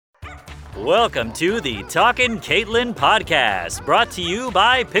Welcome to the Talkin' Caitlin podcast, brought to you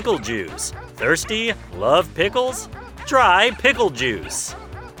by Pickle Juice. Thirsty? Love pickles? Try Pickle Juice.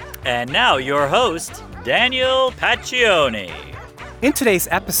 And now your host, Daniel Paccioni. In today's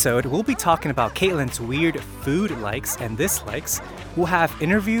episode, we'll be talking about Caitlin's weird food likes and dislikes. We'll have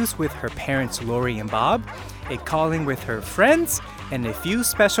interviews with her parents, Lori and Bob, a calling with her friends, and a few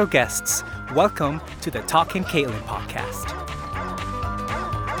special guests. Welcome to the Talkin' Caitlin podcast.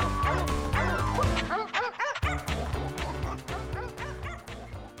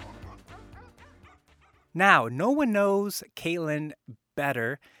 Now, no one knows Caitlin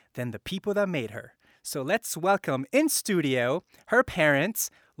better than the people that made her. So let's welcome in studio her parents,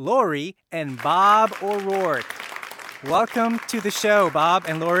 Lori and Bob O'Rourke. Welcome to the show, Bob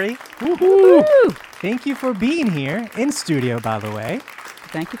and Lori. Woo-hoo. Thank you for being here in studio, by the way.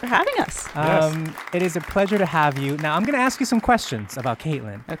 Thank you for having us. It is a pleasure to have you. Now, I'm going to ask you some questions about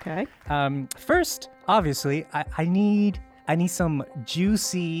Caitlin. Okay. First, obviously, I need some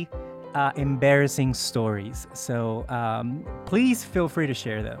juicy, embarrassing stories. So please feel free to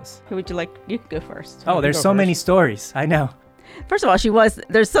share those. Who would you like? You can go first. Oh, there's so many stories. I know. First of all,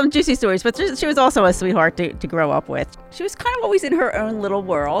 there's some juicy stories, but she was also a sweetheart to grow up with. She was kind of always in her own little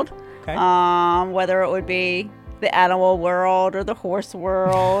world. Okay. Whether it would be the animal world or the horse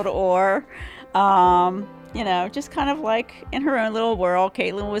world or, just kind of like in her own little world.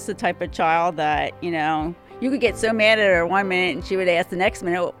 Caitlin was the type of child that, you could get so mad at her 1 minute and she would ask the next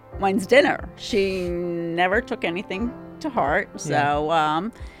minute, when's dinner? She never took anything to heart.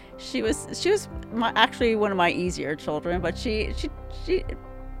 So she was actually one of my easier children, but she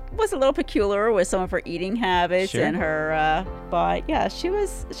was a little peculiar with some of her eating habits and her but yeah, she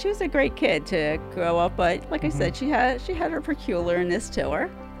was a great kid to grow up, but like I said, she had her peculiarness to her.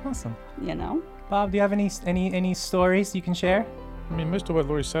 Awesome. Bob, do you have any stories you can share? I mean, most of what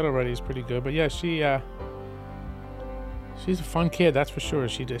Lori said already is pretty good, but yeah, she's a fun kid, that's for sure.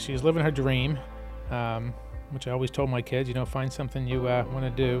 She's living her dream, which I always told my kids, find something you want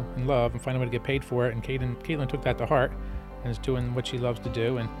to do and love and find a way to get paid for it. And Caitlin took that to heart and is doing what she loves to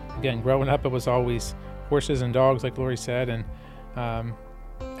do. And again, growing up, it was always horses and dogs, like Lori said, and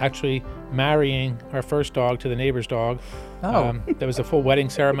actually marrying our first dog to the neighbor's dog. There was a full wedding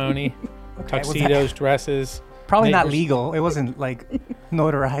ceremony, tuxedos, dresses. Probably not legal. It wasn't like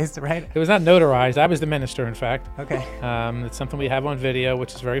notarized, right? It was not notarized. I was the minister, in fact. Okay. It's something we have on video,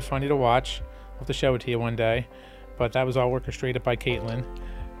 which is very funny to watch. I'll have to show it to you one day. But that was all orchestrated by Caitlin.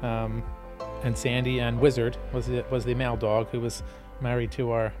 And Sandy and Wizard was the male dog who was married to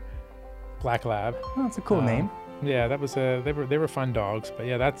our black lab. Oh, that's a cool name. Yeah, that was they were fun dogs. But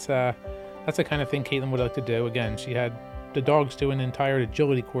yeah, that's the kind of thing Caitlin would like to do. Again, she had the dogs do an entire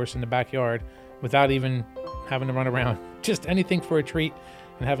agility course in the backyard without even having to run around. Just anything for a treat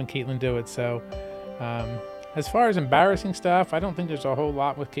and having Caitlin do it. So as far as embarrassing stuff, I don't think there's a whole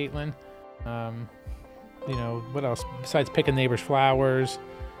lot with Caitlin. What else? Besides picking neighbors' flowers,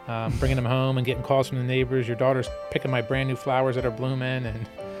 bringing them home and getting calls from the neighbors. Your daughter's picking my brand new flowers that are blooming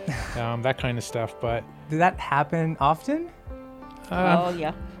and that kind of stuff. But did that happen often?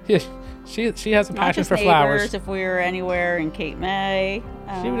 Yeah. Yeah, she has a passion for neighbors, flowers. If we were anywhere in Cape May,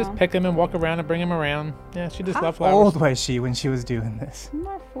 she would just pick them and walk around and bring them around. Yeah, she just loved flowers. How old was she when she was doing this?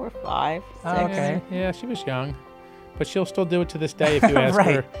 4 or 5, 6. Oh, okay. Yeah, she was young, but she'll still do it to this day if you ask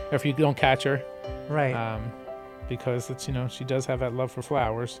her, or if you don't catch her. Right. Because it's she does have that love for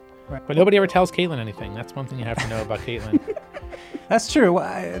flowers. Right. But nobody ever tells Caitlin anything. That's one thing you have to know about Caitlin. That's true.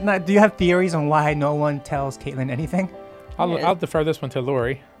 Do you have theories on why no one tells Caitlin anything? I'll defer this one to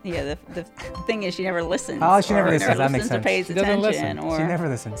Lori. Yeah, the thing is she never listens. Oh, she never listens. That makes Or sense. pays She doesn't attention. listen. Or She never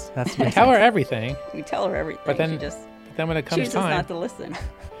listens. That's We tell her everything, we tell her everything. but then she just when it comes chooses time, not to listen.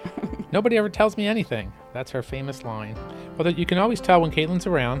 nobody ever tells me anything. That's her famous line. Well, you can always tell when Caitlin's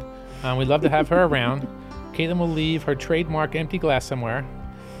around. We love to have her around. Caitlin will leave her trademark empty glass somewhere.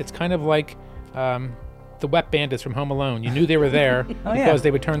 It's kind of like the wet bandits from Home Alone. You knew they were there because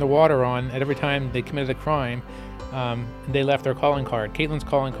they would turn the water on at every time they committed a crime. And they left their calling card. Caitlin's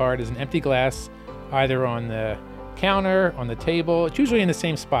calling card is an empty glass, either on the counter, on the table. It's usually in the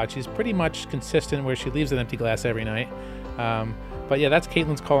same spot. She's pretty much consistent where she leaves an empty glass every night. But yeah, that's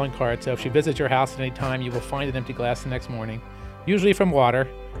Caitlin's calling card. So if she visits your house at any time, you will find an empty glass the next morning, usually from water.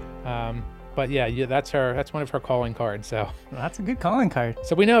 But yeah, that's one of her calling cards. So that's a good calling card.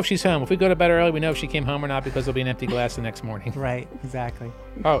 So we know if she's home. If we go to bed early, we know if she came home or not because there'll be an empty glass the next morning. Right, exactly.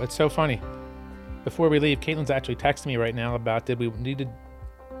 Oh, it's so funny. Before we leave, Caitlin's actually texting me right now about did we need to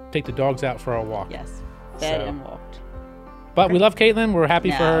take the dogs out for a walk. Yes, fed and walked. But we love Caitlin. We're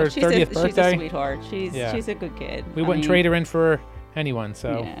happy for her 30th birthday. She's a sweetheart. She's a good kid. We wouldn't trade her in for anyone.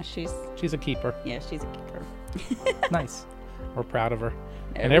 So Yeah, she's a keeper. she's a keeper. Nice. We're proud of her.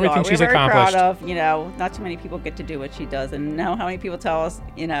 Yeah, And we everything are. she's We're very accomplished. proud of, not too many people get to do what she does, and know how many people tell us,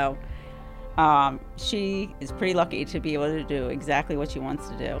 she is pretty lucky to be able to do exactly what she wants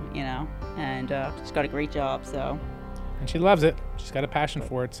to do, and she's got a great job, so. And she loves it. She's got a passion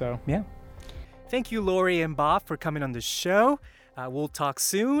for it, so. Yeah. Thank you, Lori and Bob, for coming on the show. We'll talk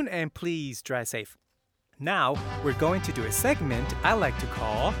soon, and please drive safe. Now, we're going to do a segment I like to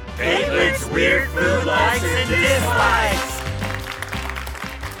call Caitlin's Weird Food Likes and Dislikes.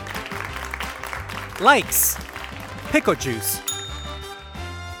 Likes. Pickle juice.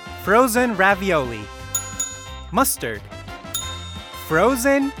 Frozen ravioli. Mustard.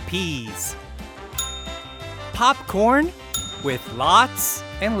 Frozen peas. Popcorn with lots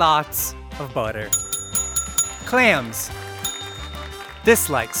and lots of butter. Clams.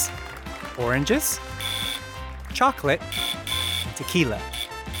 Dislikes. Oranges. Chocolate. And tequila.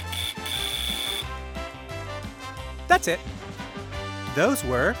 That's it. Those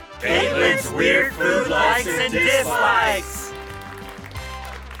were Caitlin's Weird Food Likes and Dislikes.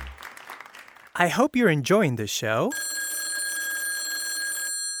 I hope you're enjoying the show.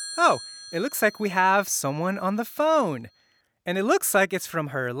 Oh, it looks like we have someone on the phone. And it looks like it's from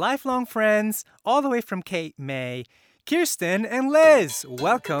her lifelong friends, all the way from Cape May, Kirsten and Liz.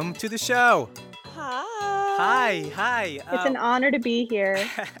 Welcome to the show. Hi. It's an honor to be here.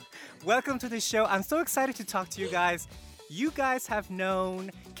 Welcome to the show. I'm so excited to talk to you guys. You guys have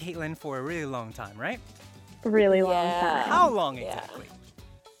known Caitlin for a really long time, right? Really long time. How long exactly?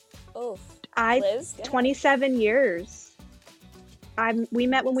 Oof. Liz, 27 years. We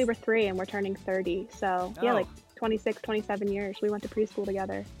met when we were 3 and we're turning 30. So, yeah, Oh. like 26, 27 years. We went to preschool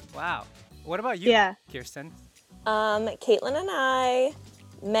together. Wow. What about you, Yeah. Kirsten? Caitlin and I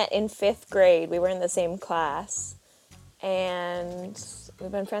met in 5th grade. We were in the same class, and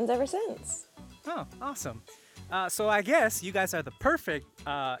we've been friends ever since. Oh, awesome. So I guess you guys are the perfect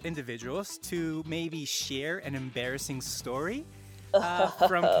individuals to maybe share an embarrassing story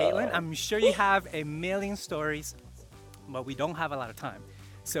from Caitlin. I'm sure you have a million stories, but we don't have a lot of time.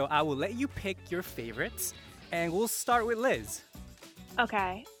 So I will let you pick your favorites, and we'll start with Liz.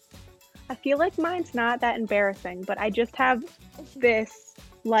 Okay. I feel like mine's not that embarrassing, but I just have this,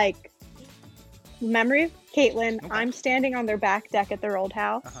 memory of Caitlin. Okay. I'm standing on their back deck at their old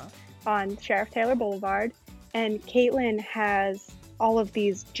house on Sheriff Taylor Boulevard, and Caitlin has all of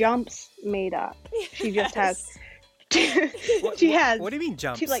these jumps made up. She just has... What do you mean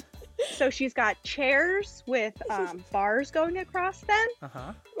jumps? So she's got chairs with bars going across them.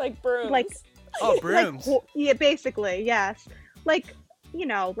 Like brooms. Oh, brooms. Yeah, basically, yes. Like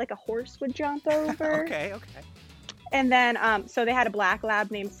a horse would jump over. Okay. And then, so they had a black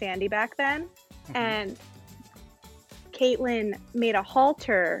lab named Sandy back then, and Caitlin made a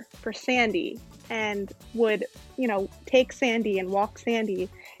halter for Sandy and would, take Sandy and walk Sandy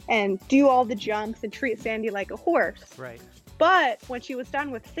and do all the jumps and treat Sandy like a horse. Right. But when she was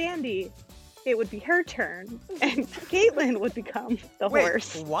done with Sandy, it would be her turn, and Caitlin would become the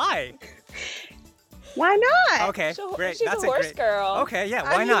horse. Why? Why not? Okay, great. She's That's a horse great. girl. Okay, yeah,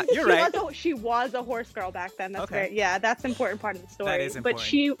 why not? You're right. She was a horse girl back then. That's Okay. very, yeah, that's an important part of the story. That is important.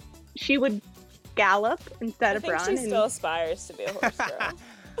 But she would gallop instead I of think run. she and, still aspires to be a horse girl.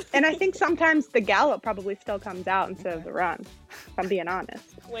 and I think sometimes the gallop probably still comes out instead of the run, if I'm being honest.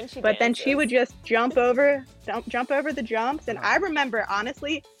 When she But then she dances. would just jump over the jumps. And I remember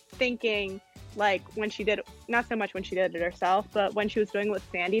honestly thinking, when she did, not so much when she did it herself, but when she was doing it with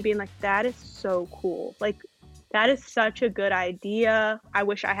Sandy, being like, that is so cool. That is such a good idea. I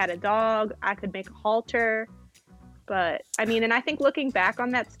wish I had a dog. I could make a halter. But and I think looking back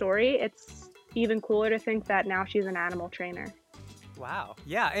on that story, it's even cooler to think that now she's an animal trainer. Wow.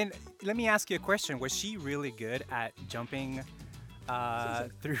 Yeah, and let me ask you a question. Was she really good at jumping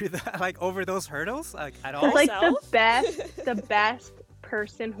through over those hurdles at all? She's Herself? the best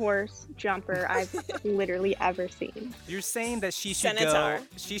person horse jumper I've literally ever seen. You're saying that she Centaur.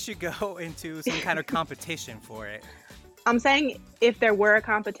 should go into some kind of competition for it. I'm saying if there were a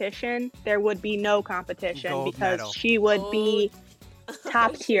competition, there would be no competition Gold because medal. she would be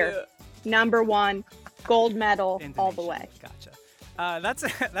top tier, Shoot. #1, gold medal in all the nation. way. Gotcha.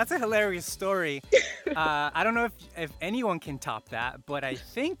 That's a hilarious story. I don't know if anyone can top that, but I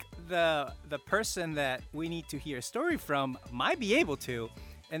think the person that we need to hear a story from might be able to,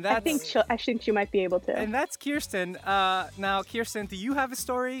 and that's I think she might be able to. and that's Kirsten. Now, Kirsten, do you have a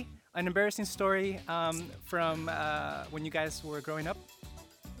story, an embarrassing story from when you guys were growing up?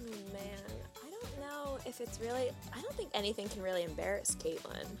 Man, I don't know if it's really... I don't think anything can really embarrass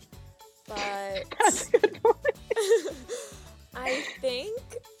Caitlin. But... That's a good point. I think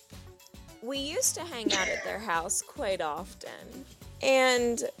we used to hang out at their house quite often.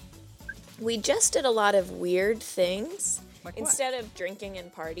 And we just did a lot of weird things. Like what? Instead of drinking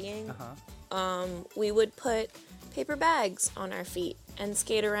and partying, Uh-huh. we would put paper bags on our feet and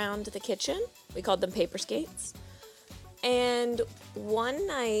skate around the kitchen. We called them paper skates. And one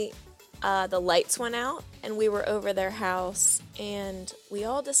night, the lights went out and we were over their house and we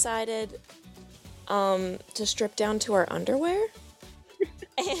all decided to strip down to our underwear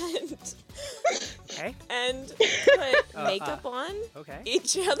and Okay. put makeup on Okay.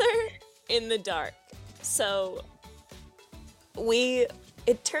 each other in the dark. So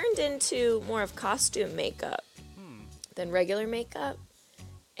it turned into more of costume makeup than regular makeup.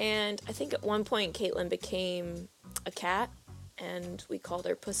 And I think at one point Caitlin became a cat and we called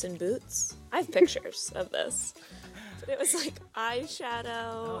her Puss in Boots. I have pictures of this. But it was like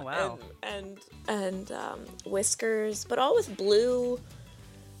eyeshadow Oh, wow. and whiskers, but all with blue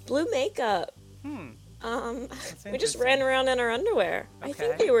makeup. We just ran around in our underwear. I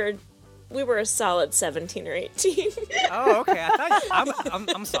think Okay. we were a solid 17 or 18. Oh, okay.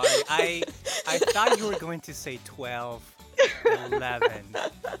 I'm sorry. I thought you were going to say 12, 11.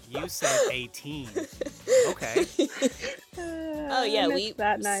 You said 18. Okay. Oh yeah, I missed we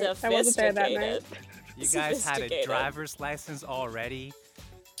that night. I wasn't there that night. sophisticated. You guys had a Sophisticated. driver's license already.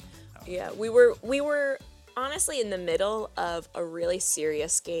 Yeah, we were honestly in the middle of a really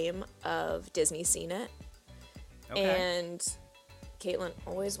serious game of Disney Scene It. Okay. And Caitlin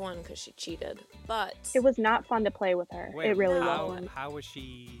always won because she cheated. But It was not fun to play with her. Wait, it really how, wasn't. How was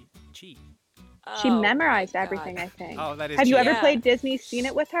she cheat? She oh memorized my everything, God. I think. Oh, that is Have you cheating. ever Yeah. played Disney Scene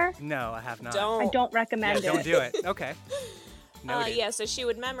It with her? No, I have not. Don't. I don't Yeah, recommend it. don't do it. Okay. Noted. Yeah, so she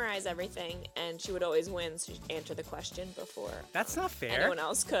would memorize everything and she would always win, so she'd answer the question before That's not fair. anyone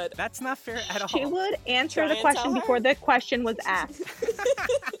else could. That's not fair at all. She would answer Try the and question tell her. before the question was asked.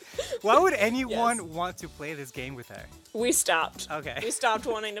 Why would anyone Yes. want to play this game with her? We stopped. Okay. We stopped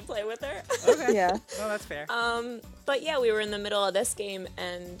wanting to play with her. Okay. Yeah. Well, that's fair. But yeah, we were in the middle of this game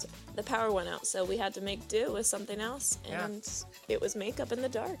and the power went out, so we had to make do with something else. Yeah. And it was makeup in the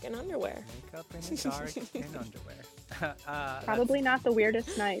dark and underwear. Makeup in the dark and underwear. Probably not the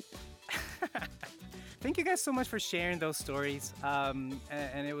weirdest night. Thank you guys so much for sharing those stories.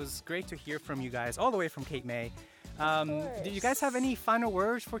 And it was great to hear from you guys all the way from Cape May. Do you guys have any final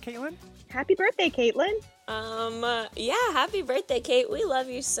words for Caitlin? Happy birthday, Caitlin. Yeah, happy birthday, Kate. We love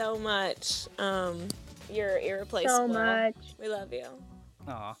you so much. You're irreplaceable. So much. We love you.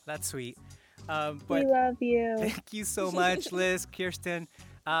 Aw, that's sweet. We But love you. thank you so much, Liz, Kirsten,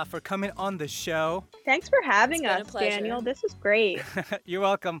 for coming on the show. Thanks for having It's been a us, pleasure. Daniel. This was great. You're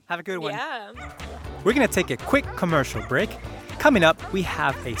welcome. Have a good one. Yeah. We're going to take a quick commercial break. Coming up, we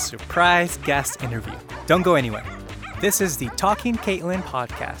have a surprise guest interview. Don't go anywhere. This is the Talking Caitlin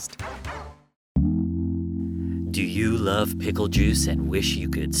podcast. Do you love pickle juice and wish you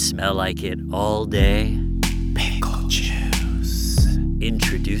could smell like it all day? Pickle juice.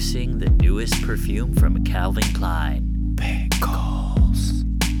 Introducing the newest perfume from Calvin Klein, Pickles.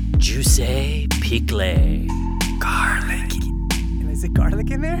 Juice Picle. Garlic. And is it garlic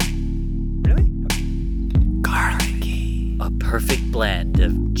in there? Really? Okay. Garlicky. A perfect blend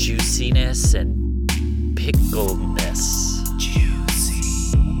of juiciness and pickleness.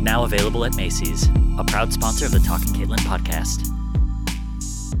 Juicy. Now available at Macy's, a proud sponsor of the Talking Caitlin podcast.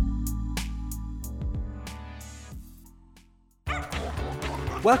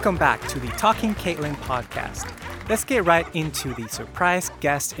 Welcome back to the Talking Caitlin podcast. Let's get right into the surprise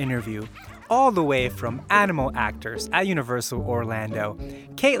guest interview. All the way from Animal Actors at Universal Orlando,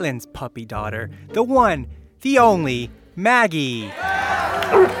 Caitlin's puppy daughter, the one, the only, Maggie.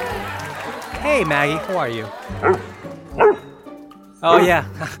 Hey Maggie, how are you? Oh yeah,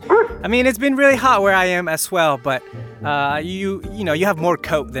 I mean it's been really hot where I am as well, but you have more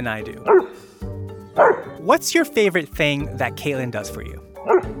coat than I do. What's your favorite thing that Caitlin does for you?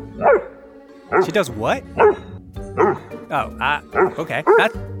 She does what? Oh, okay.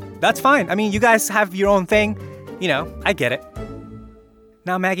 That's fine. I mean, you guys have your own thing. You know, I get it.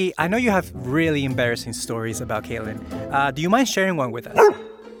 Now, Maggie, I know you have really embarrassing stories about Caitlin. Do you mind sharing one with us?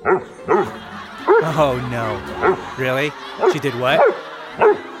 Oh, no. Really? She did what?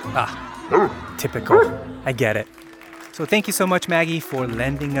 Ah, typical. I get it. So thank you so much, Maggie, for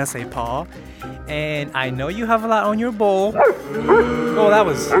lending us a paw. And I know you have a lot on your bowl. Oh, that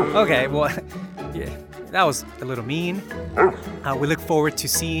was... Okay, well, yeah, that was a little mean. We look forward to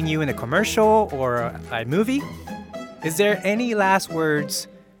seeing you in a commercial or a movie. Is there any last words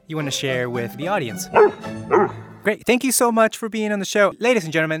you want to share with the audience? Great. Thank you so much for being on the show. Ladies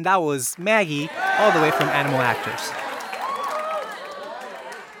and gentlemen, that was Maggie, all the way from Animal Actors.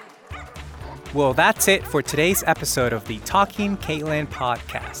 Well, that's it for today's episode of the Talking Caitlin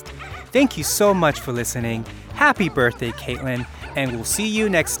podcast. Thank you so much for listening. Happy birthday, Caitlin, and we'll see you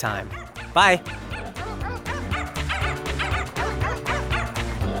next time. Bye.